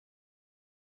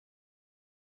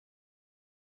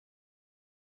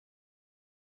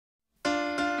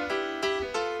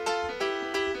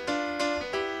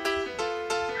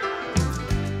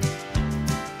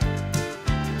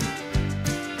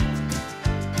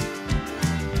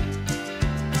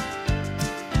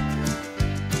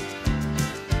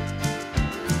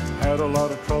had a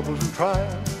lot of troubles and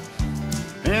trials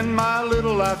in my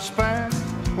little lifespan.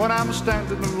 When I'm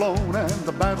standing alone and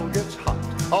the battle gets hot,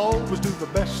 I always do the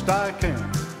best I can.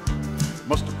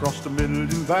 Must have crossed a million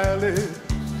valleys,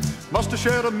 must have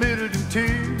shed a million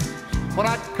tears. When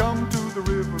I come to the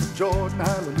river of Jordan,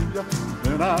 hallelujah,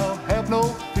 then I'll have no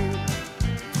fear,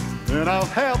 then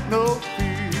I'll have no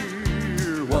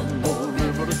fear. One more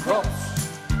river to cross,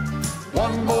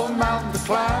 one more mountain to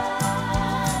climb,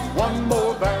 one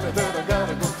more valley that I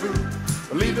gotta go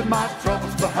through, leaving my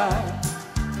troubles behind.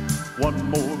 One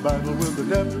more battle with the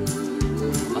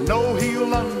devil, I know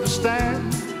he'll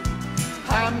understand.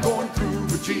 I'm going through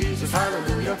with Jesus,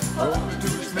 hallelujah, holding to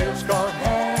his nail-scarred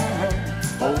hand,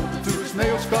 holding to his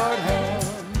nail-scarred hand.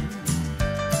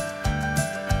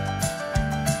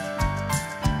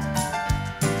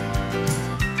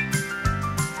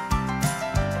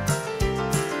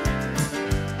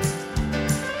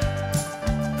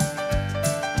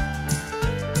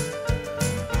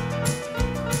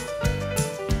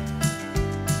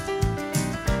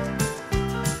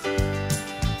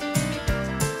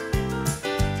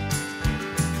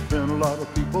 Been a lot of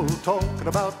people talking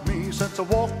about me since I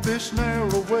walked this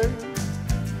narrow way.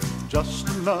 Just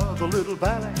another little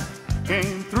valley,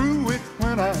 came through it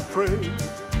when I prayed.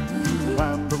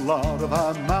 Climbed a lot of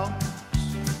high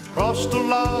mountains, crossed a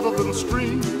lot of little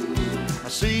streams. I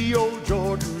see old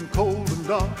Jordan cold and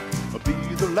dark, I'll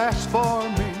be the last for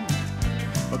me,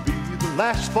 I'll be the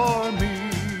last for me.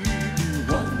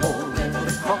 One more river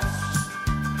to cross,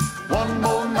 one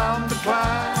more mountain to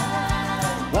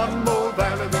climb, one more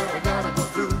valley that I gotta go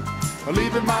through,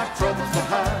 leaving my troubles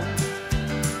behind.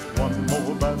 One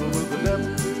more battle with the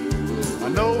devil, I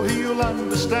know he'll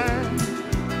understand.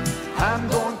 I'm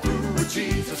going through with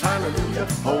Jesus, hallelujah,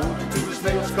 holding to his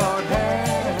nail-scarred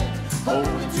hand,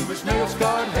 holding to his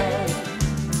nail-scarred hand.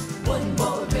 One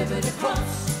more river to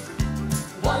cross,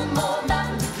 one more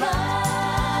mountain to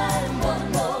climb,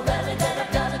 one more valley that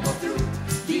I've gotta go through,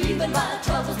 leaving my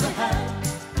troubles behind.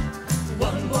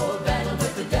 One more battle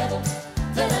with the devil,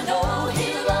 then I know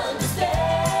he'll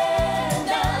understand.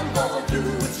 I'm going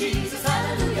through with Jesus,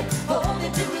 hallelujah,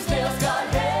 holding to his nail-scarred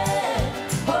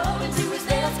hand, holding to his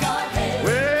nail-scarred hand.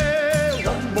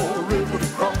 Well, one more river to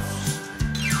cross,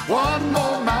 one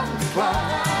more mountain to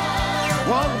climb,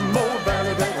 one more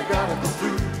valley that I gotta go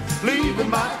through, leaving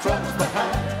my troubles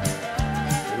behind.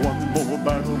 One more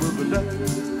battle with the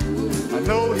devil, I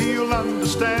know he'll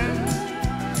understand.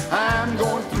 I'm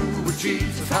going through with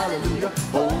Jesus, hallelujah,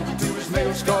 holding to his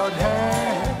nail-scarred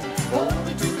hand,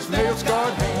 holding to his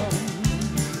nail-scarred hand.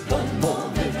 One more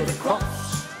river to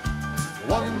cross,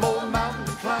 one more mountain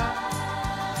to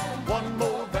climb, one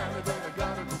more valley that I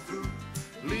gotta go through,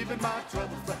 leaving my troubles